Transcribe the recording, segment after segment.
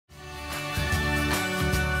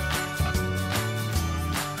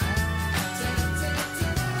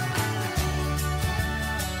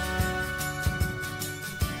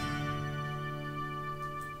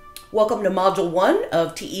Welcome to Module 1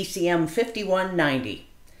 of TECM 5190.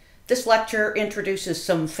 This lecture introduces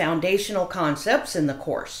some foundational concepts in the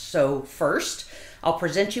course. So first, I'll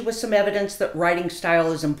present you with some evidence that writing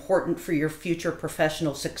style is important for your future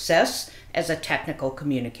professional success as a technical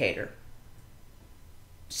communicator.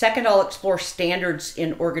 Second, I'll explore standards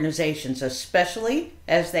in organizations, especially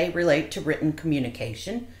as they relate to written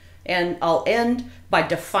communication. And I'll end by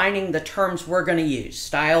defining the terms we're going to use: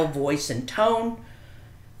 style, voice, and tone.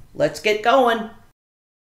 Let's get going.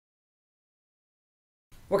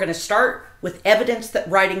 We're going to start with evidence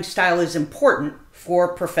that writing style is important for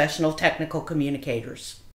professional technical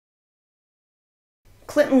communicators.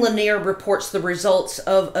 Clinton Lanier reports the results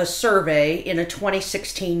of a survey in a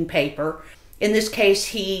 2016 paper. In this case,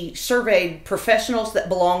 he surveyed professionals that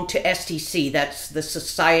belong to STC, that's the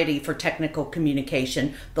Society for Technical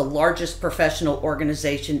Communication, the largest professional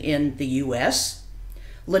organization in the US.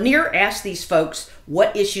 Lanier asked these folks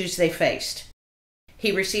what issues they faced.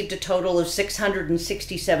 He received a total of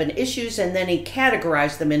 667 issues, and then he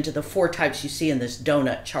categorized them into the 4 types you see in this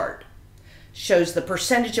donut chart. Shows the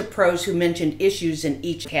percentage of pros who mentioned issues in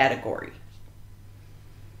each category.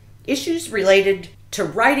 Issues related to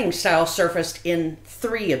writing style surfaced in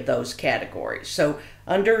 3 of those categories. So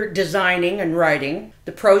under designing and writing,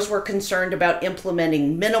 the pros were concerned about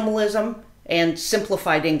implementing minimalism and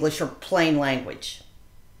simplified English or plain language.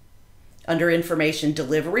 Under information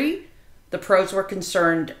delivery, the pros were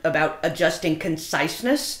concerned about adjusting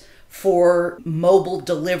conciseness for mobile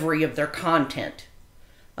delivery of their content.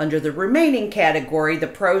 Under the remaining category, the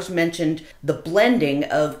pros mentioned the blending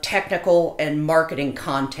of technical and marketing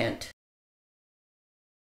content.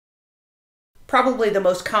 Probably the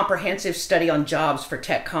most comprehensive study on jobs for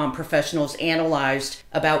TechCom professionals analyzed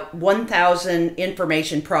about 1,000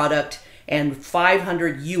 information product and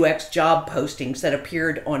 500 UX job postings that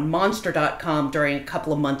appeared on Monster.com during a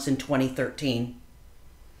couple of months in 2013.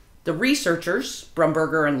 The researchers,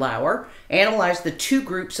 Brumberger and Lauer, analyzed the 2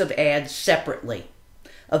 groups of ads separately.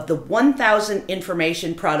 Of the 1,000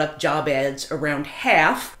 information product job ads, around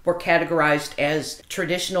half were categorized as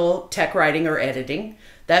traditional tech writing or editing.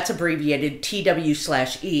 That's abbreviated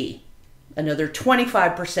TW/E. Another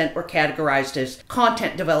 25% were categorized as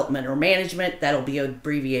content development or management. That'll be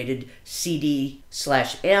abbreviated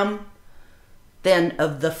CD/M. Then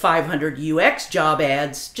of the 500 UX job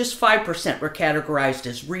ads, just 5% were categorized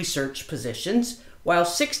as research positions, while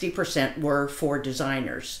 60% were for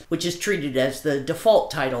designers, which is treated as the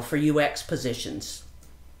default title for UX positions.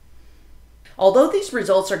 Although these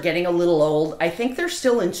results are getting a little old, I think they're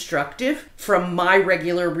still instructive from my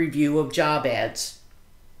regular review of job ads.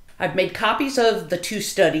 I've made copies of the 2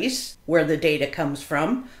 studies where the data comes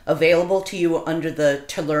from, available to you under the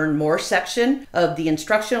To Learn More section of the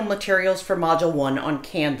instructional materials for Module 1 on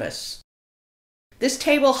Canvas. This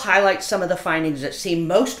table highlights some of the findings that seem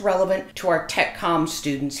most relevant to our TechCom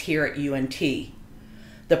students here at UNT.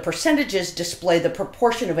 The percentages display the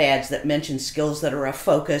proportion of ads that mention skills that are a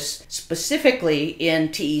focus specifically in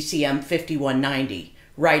TECM 5190.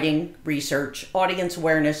 Writing, research, audience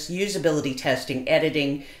awareness, usability testing,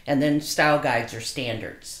 editing, and then style guides or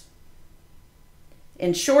standards.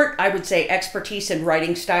 In short, I would say expertise in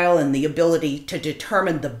writing style and the ability to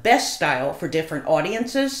determine the best style for different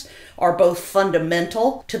audiences are both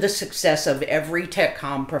fundamental to the success of every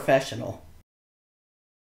TechCom professional.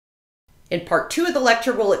 In part 2 of the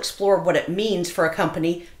lecture, we'll explore what it means for a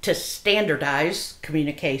company to standardize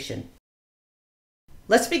communication.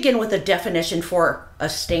 Let's begin with a definition for a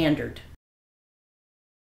standard.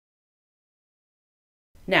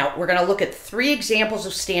 Now, we're going to look at 3 examples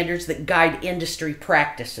of standards that guide industry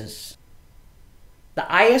practices. The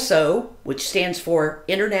ISO, which stands for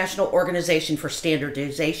International Organization for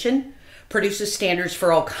Standardization, produces standards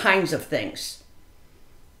for all kinds of things.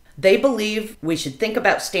 They believe we should think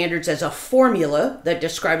about standards as a formula that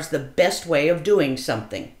describes the best way of doing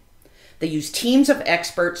something. They use teams of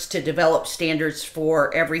experts to develop standards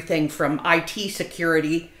for everything from IT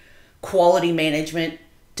security, quality management,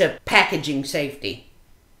 to packaging safety.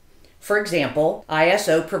 For example,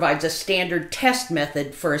 ISO provides a standard test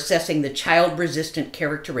method for assessing the child-resistant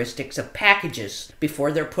characteristics of packages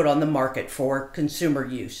before they're put on the market for consumer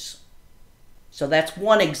use. So that's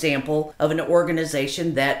one example of an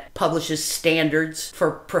organization that publishes standards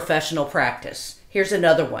for professional practice. Here's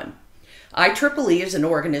another one. IEEE is an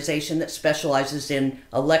organization that specializes in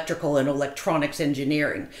electrical and electronics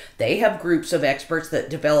engineering. They have groups of experts that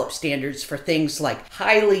develop standards for things like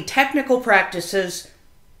highly technical practices.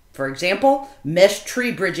 For example, mesh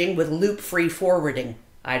tree bridging with loop-free forwarding.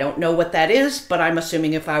 I don't know what that is, but I'm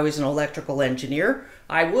assuming if I was an electrical engineer,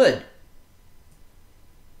 I would.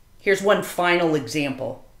 Here's one final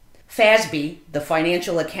example. FASB, the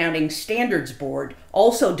Financial Accounting Standards Board,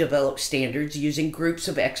 also develops standards using groups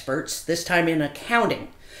of experts, this time in accounting.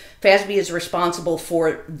 FASB is responsible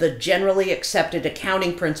for the Generally Accepted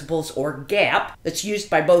Accounting Principles, or GAAP, that's used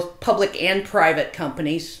by both public and private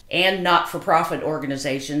companies and not-for-profit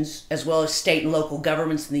organizations, as well as state and local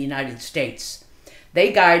governments in the United States.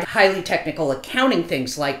 They guide highly technical accounting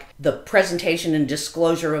things like the presentation and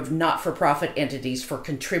disclosure of not-for-profit entities for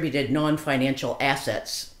contributed non-financial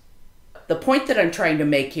assets. The point that I'm trying to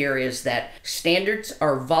make here is that standards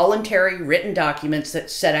are voluntary written documents that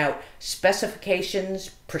set out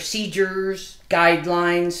specifications, procedures,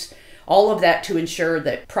 guidelines, all of that to ensure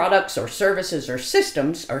that products or services or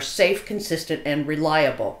systems are safe, consistent, and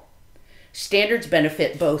reliable. Standards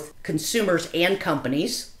benefit both consumers and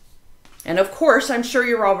companies. And of course, I'm sure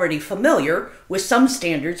you're already familiar with some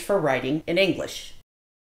standards for writing in English.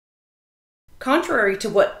 Contrary to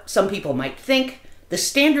what some people might think, the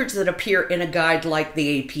standards that appear in a guide like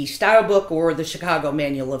the AP Style Book or the Chicago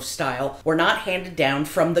Manual of Style were not handed down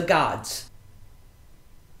from the gods.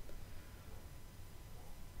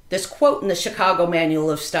 This quote in the Chicago Manual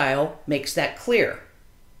of Style makes that clear.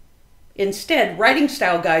 Instead, writing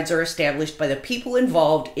style guides are established by the people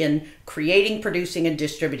involved in creating, producing, and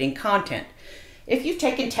distributing content. If you've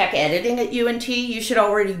taken tech editing at UNT, you should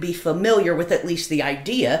already be familiar with at least the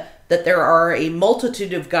idea that there are a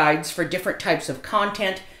multitude of guides for different types of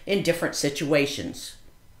content in different situations.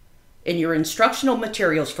 In your instructional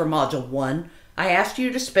materials for Module 1, I asked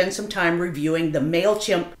you to spend some time reviewing the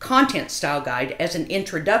MailChimp Content Style Guide as an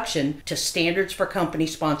introduction to standards for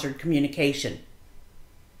company-sponsored communication.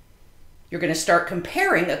 You're going to start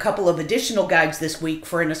comparing a couple of additional guides this week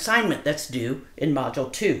for an assignment that's due in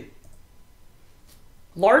Module 2.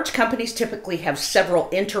 Large companies typically have several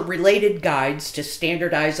interrelated guides to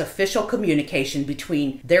standardize official communication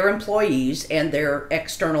between their employees and their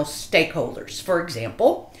external stakeholders. For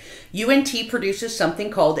example, UNT produces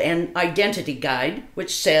something called an identity guide,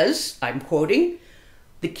 which says, I'm quoting,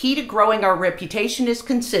 "The key to growing our reputation is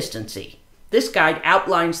consistency. This guide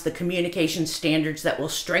outlines the communication standards that will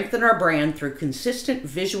strengthen our brand through consistent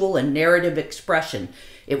visual and narrative expression.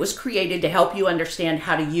 It was created to help you understand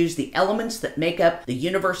how to use the elements that make up the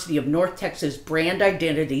University of North Texas brand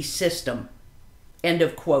identity system." End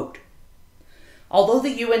of quote. Although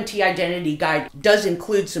the UNT Identity Guide does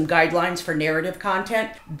include some guidelines for narrative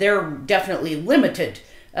content, they're definitely limited.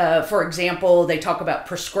 For example, they talk about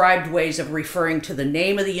prescribed ways of referring to the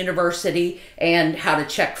name of the university and how to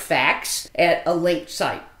check facts at a linked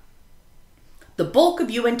site. The bulk of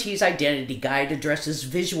UNT's Identity Guide addresses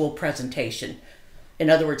visual presentation. In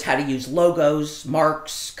other words, how to use logos,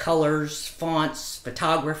 marks, colors, fonts,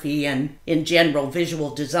 photography, and, in general,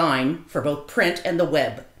 visual design for both print and the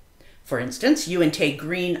web. For instance, UNT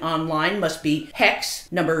Green Online must be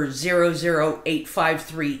hex number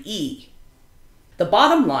 00853E. The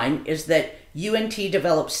bottom line is that UNT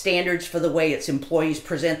develops standards for the way its employees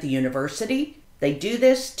present the university. They do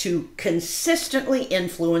this to consistently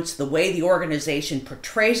influence the way the organization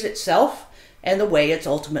portrays itself and the way it's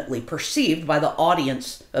ultimately perceived by the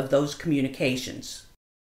audience of those communications.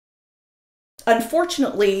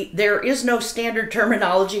 Unfortunately, there is no standard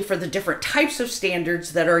terminology for the different types of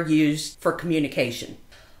standards that are used for communication.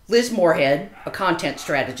 Liz Moorhead, a content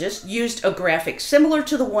strategist, used a graphic similar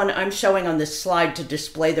to the one I'm showing on this slide to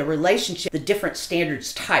display the relationship, the different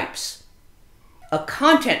standards types. A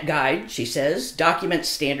content guide, she says, documents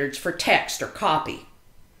standards for text or copy.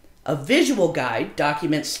 A visual guide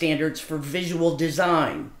documents standards for visual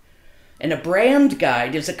design. And a brand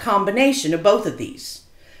guide is a combination of both of these.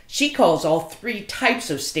 She calls all three types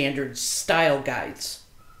of standards style guides.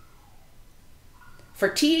 For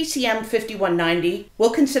TECM 5190, we'll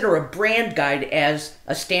consider a brand guide as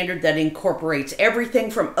a standard that incorporates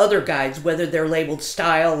everything from other guides, whether they're labeled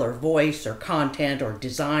style or voice or content or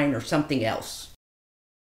design or something else.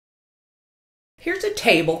 Here's a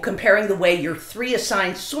table comparing the way your three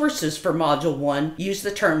assigned sources for Module 1 use the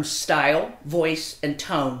terms style, voice, and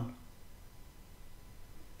tone.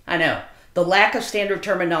 I know, the lack of standard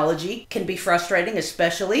terminology can be frustrating,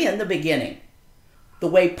 especially in the beginning. The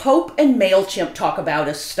way Pope and MailChimp talk about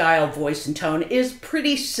a style, voice, and tone is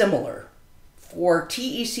pretty similar. For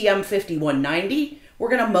TECM 5190, we're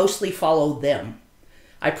going to mostly follow them.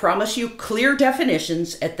 I promise you clear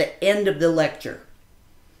definitions at the end of the lecture.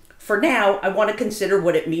 For now, I want to consider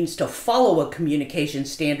what it means to follow a communication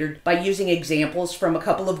standard by using examples from a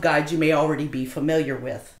couple of guides you may already be familiar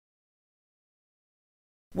with.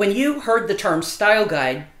 When you heard the term style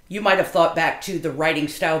guide, you might have thought back to the writing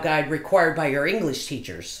style guide required by your English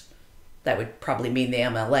teachers. That would probably mean the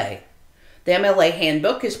MLA. The MLA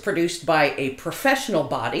handbook is produced by a professional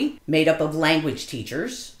body made up of language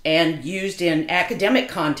teachers and used in academic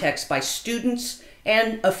contexts by students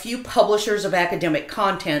and a few publishers of academic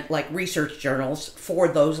content like research journals for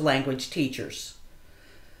those language teachers.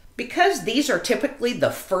 Because these are typically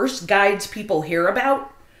the first guides people hear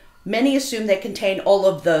about, many assume they contain all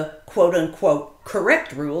of the quote-unquote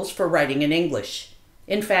correct rules for writing in English.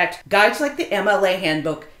 In fact, guides like the MLA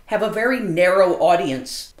handbook have a very narrow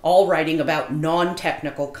audience, all writing about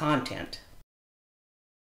non-technical content.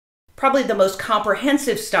 Probably the most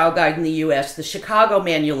comprehensive style guide in the U.S., the Chicago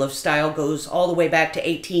Manual of Style, goes all the way back to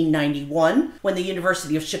 1891, when the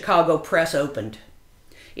University of Chicago Press opened.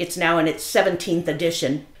 It's now in its 17th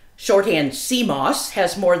edition. Shorthand CMOS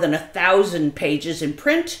has more than 1,000 pages in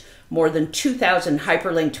print, more than 2,000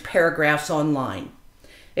 hyperlinked paragraphs online.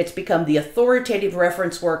 It's become the authoritative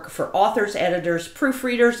reference work for authors, editors,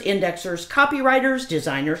 proofreaders, indexers, copywriters,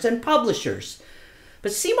 designers, and publishers.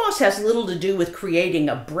 But CMOS has little to do with creating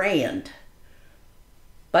a brand.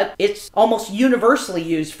 But it's almost universally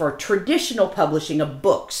used for traditional publishing of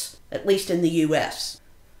books, at least in the US.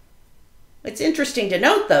 It's interesting to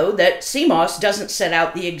note, though, that CMOS doesn't set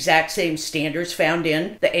out the exact same standards found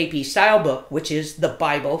in the AP Style book, which is the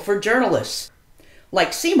Bible for journalists.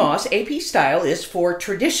 Like CMOS, AP Style is for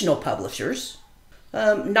traditional publishers,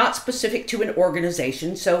 not specific to an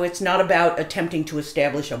organization, so it's not about attempting to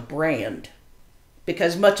establish a brand.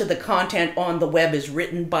 Because much of the content on the web is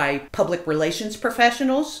written by public relations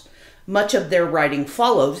professionals, much of their writing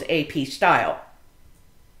follows AP Style.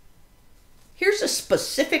 Here's a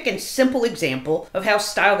specific and simple example of how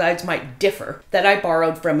style guides might differ that I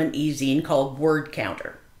borrowed from an e-zine called Word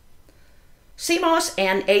Counter. CMOS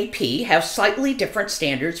and AP have slightly different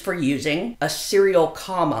standards for using a serial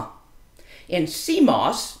comma. In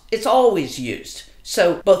CMOS, it's always used,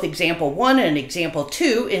 so both example 1 and example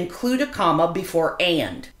 2 include a comma before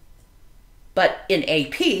and. But in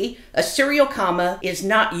AP, a serial comma is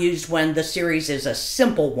not used when the series is a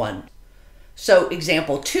simple one. So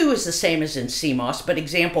example 2 is the same as in CMOS, but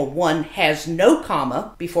example 1 has no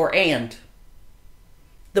comma before and.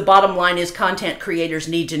 The bottom line is content creators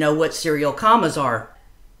need to know what serial commas are.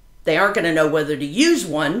 They aren't going to know whether to use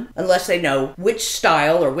one unless they know which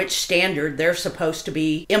style or which standard they're supposed to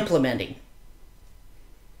be implementing.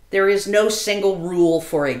 There is no single rule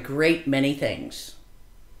for a great many things.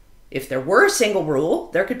 If there were a single rule,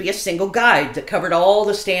 there could be a single guide that covered all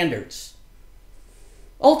the standards.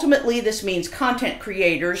 Ultimately, this means content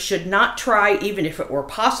creators should not try, even if it were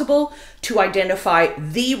possible, to identify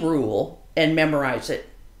the rule and memorize it.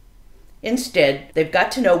 Instead, they've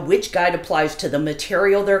got to know which guide applies to the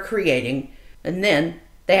material they're creating, and then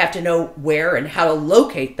they have to know where and how to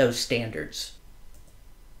locate those standards.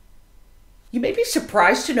 You may be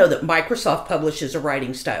surprised to know that Microsoft publishes a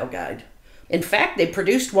writing style guide. In fact, they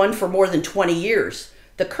produced one for more than 20 years.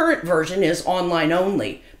 The current version is online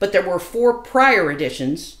only, but there were 4 prior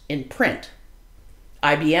editions in print.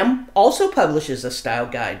 IBM also publishes a style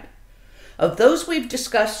guide. Of those we've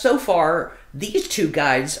discussed so far, these 2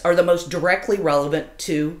 guides are the most directly relevant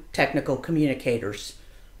to technical communicators,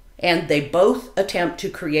 and they both attempt to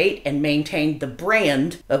create and maintain the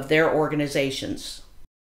brand of their organizations.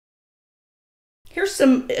 Here's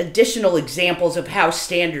some additional examples of how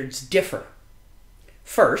standards differ.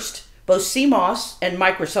 First, both CMOS and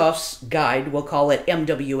Microsoft's guide, we'll call it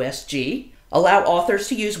MWSG, allow authors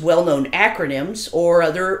to use well-known acronyms or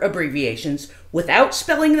other abbreviations without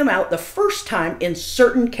spelling them out the first time in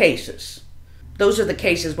certain cases. Those are the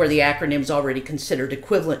cases where the acronym is already considered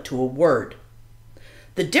equivalent to a word.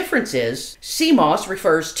 The difference is CMOS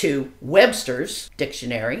refers to Webster's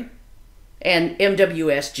dictionary, and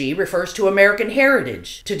MWSG refers to American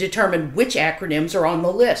Heritage to determine which acronyms are on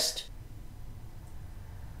the list.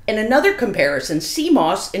 In another comparison,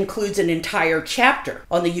 CMOS includes an entire chapter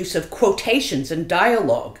on the use of quotations and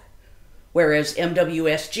dialogue, whereas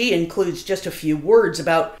MWSG includes just a few words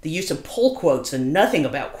about the use of pull quotes and nothing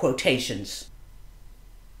about quotations.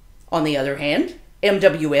 On the other hand,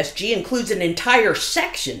 MWSG includes an entire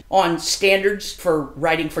section on standards for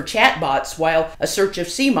writing for chatbots, while a search of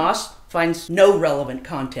CMOS finds no relevant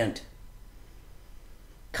content.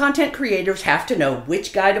 Content creators have to know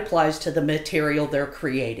which guide applies to the material they're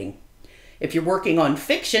creating. If you're working on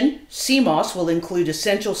fiction, CMOS will include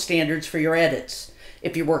essential standards for your edits.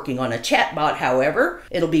 If you're working on a chatbot, however,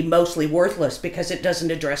 it'll be mostly worthless because it doesn't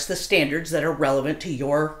address the standards that are relevant to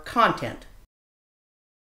your content.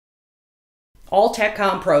 All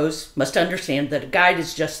TECM pros must understand that a guide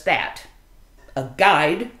is just that, a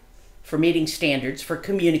guide for meeting standards for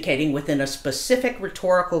communicating within a specific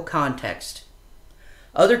rhetorical context.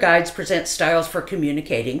 Other guides present styles for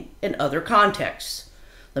communicating in other contexts.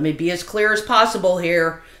 Let me be as clear as possible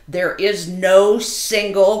here. There is no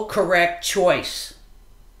single correct choice.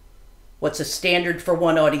 What's a standard for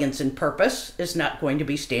one audience and purpose is not going to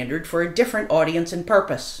be standard for a different audience and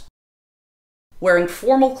purpose. Wearing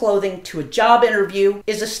formal clothing to a job interview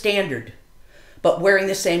is a standard, but wearing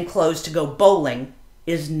the same clothes to go bowling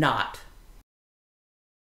is not.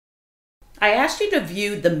 I asked you to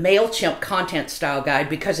view the MailChimp content style guide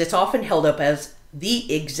because it's often held up as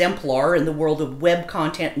the exemplar in the world of web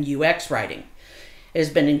content and UX writing. It has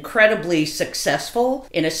been incredibly successful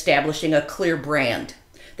in establishing a clear brand.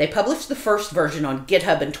 They published the first version on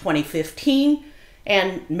GitHub in 2015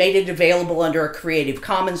 and made it available under a Creative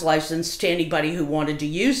Commons license to anybody who wanted to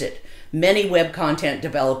use it. Many web content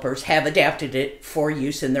developers have adapted it for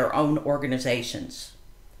use in their own organizations.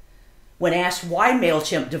 When asked why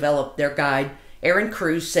MailChimp developed their guide, Aaron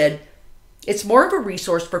Cruz said, "It's more of a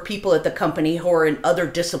resource for people at the company who are in other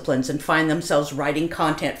disciplines and find themselves writing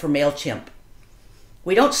content for MailChimp.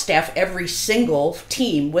 We don't staff every single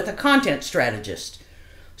team with a content strategist.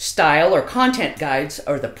 Style or content guides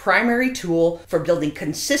are the primary tool for building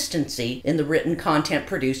consistency in the written content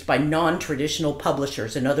produced by non-traditional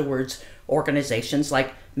publishers, in other words, organizations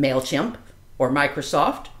like MailChimp or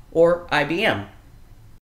Microsoft or IBM."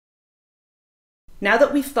 Now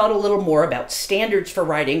that we've thought a little more about standards for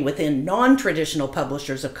writing within non-traditional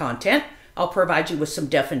publishers of content, I'll provide you with some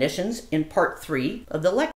definitions in part 3 of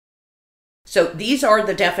the lecture. So these are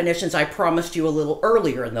the definitions I promised you a little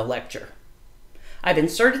earlier in the lecture. I've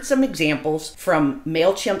inserted some examples from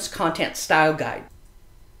MailChimp's content style guide.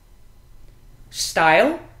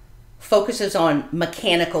 Style focuses on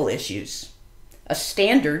mechanical issues. A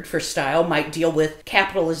standard for style might deal with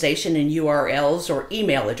capitalization in URLs or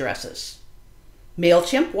email addresses.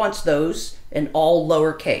 MailChimp wants those in all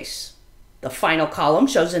lowercase. The final column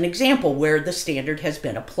shows an example where the standard has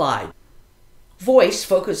been applied. Voice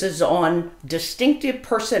focuses on distinctive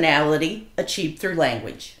personality achieved through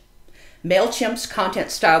language. MailChimp's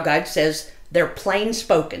content style guide says they're plain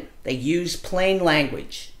spoken. They use plain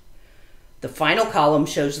language. The final column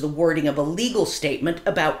shows the wording of a legal statement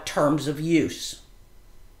about terms of use.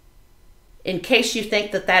 In case you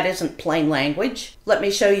think that that isn't plain language, let me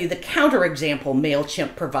show you the counterexample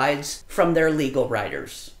MailChimp provides from their legal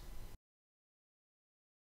writers.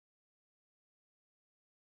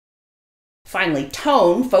 Finally,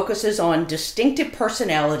 tone focuses on distinctive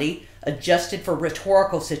personality adjusted for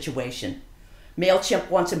rhetorical situation. MailChimp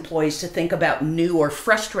wants employees to think about new or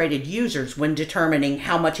frustrated users when determining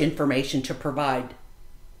how much information to provide.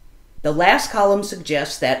 The last column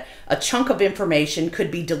suggests that a chunk of information could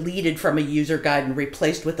be deleted from a user guide and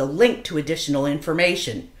replaced with a link to additional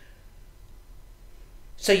information.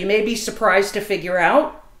 So you may be surprised to figure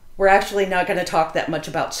out we're actually not going to talk that much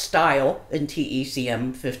about style in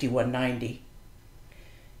TECM 5190.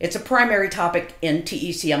 It's a primary topic in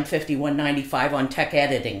TECM 5195 on tech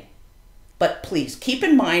editing. But please keep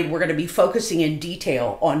in mind we're going to be focusing in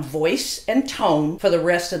detail on voice and tone for the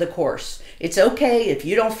rest of the course. It's okay if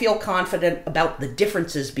you don't feel confident about the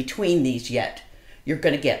differences between these yet. You're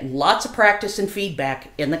going to get lots of practice and feedback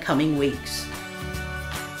in the coming weeks.